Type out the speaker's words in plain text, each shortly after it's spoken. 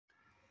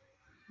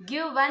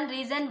Give one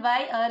reason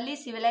why early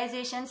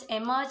civilizations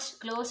emerged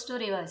close to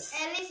rivers.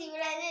 Early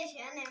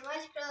civilization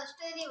emerged close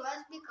to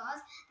rivers because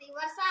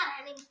rivers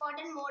are an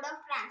important mode of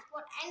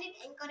transport and it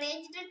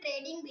encouraged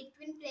trading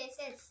between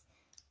places.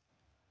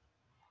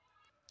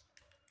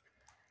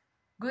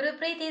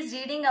 Gurupreet is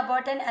reading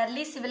about an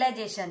early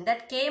civilization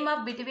that came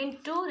up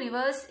between two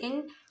rivers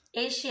in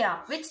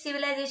Asia. Which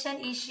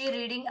civilization is she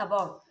reading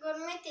about?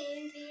 Gurmeet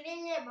is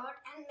reading about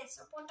an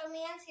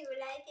Mesopotamian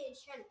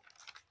civilization.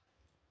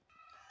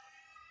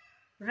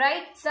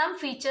 Write some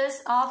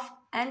features of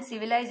an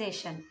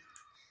civilization.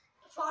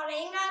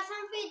 Following are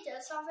some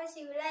features of a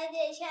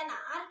civilization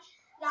are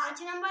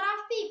large number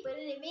of people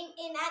living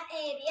in an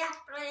area,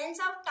 presence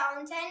of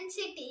towns and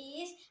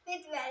cities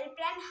with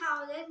well-planned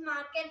houses,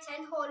 markets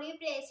and holy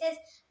places,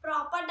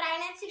 proper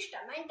drainage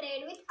system and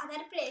trade with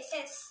other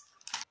places.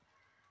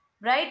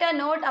 Write a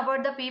note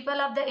about the people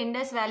of the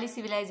Indus Valley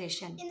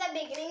civilization. In the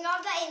beginning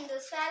of the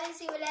Indus Valley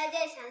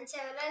civilization,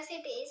 several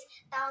cities,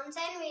 towns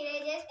and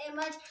villages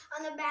emerged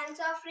on the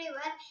banks of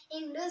river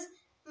Indus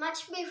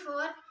much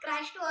before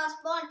Christ was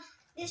born.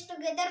 This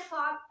together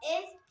formed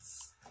a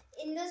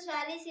Indus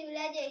Valley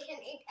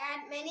civilization. It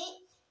had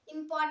many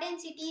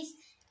important cities.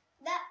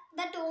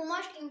 The two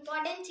most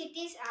important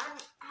cities are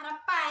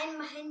Harappa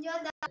and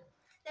Mohenjo-daro.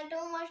 The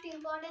two most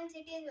important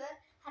cities were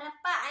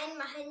Harappa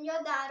and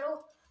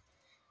Mohenjo-daro.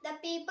 The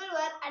people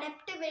were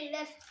adept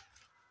builders.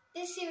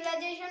 This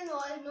civilization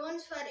was known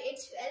for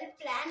its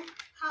well-planned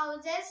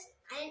houses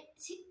and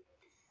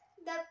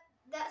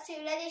the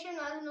civilization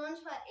was known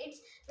for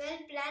its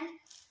well-planned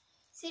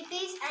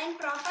cities and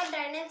proper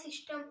drainage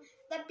system.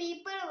 The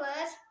people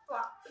were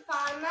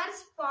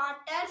farmers,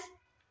 potters,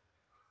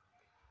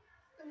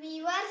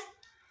 weavers,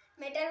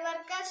 metal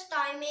workers,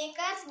 toy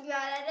makers,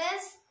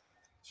 jewelers,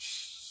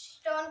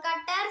 stone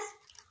cutters,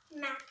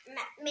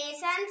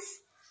 masons,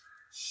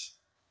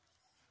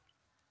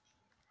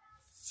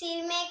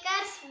 seal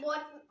makers,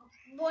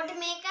 boat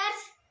makers,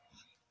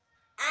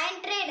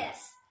 and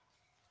traders.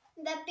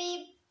 The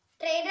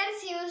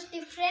traders use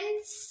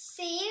different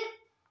seal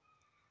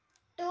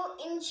to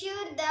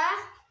ensure the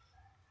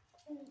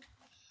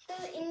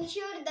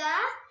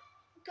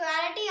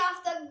quality of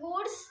the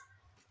goods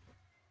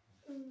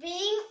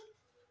being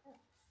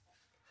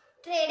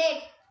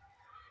traded.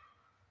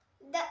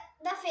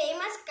 The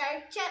famous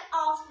sculpture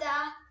of the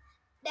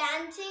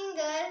dancing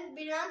girl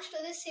belongs to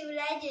the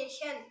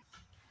civilization.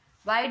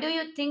 Why do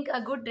you think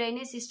a good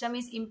drainage system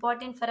is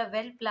important for a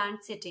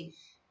well-planned city?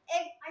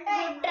 A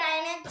good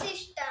drainage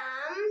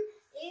system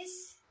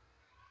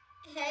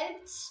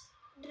helps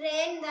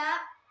drain the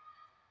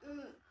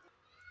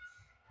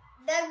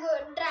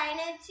good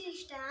drainage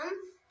system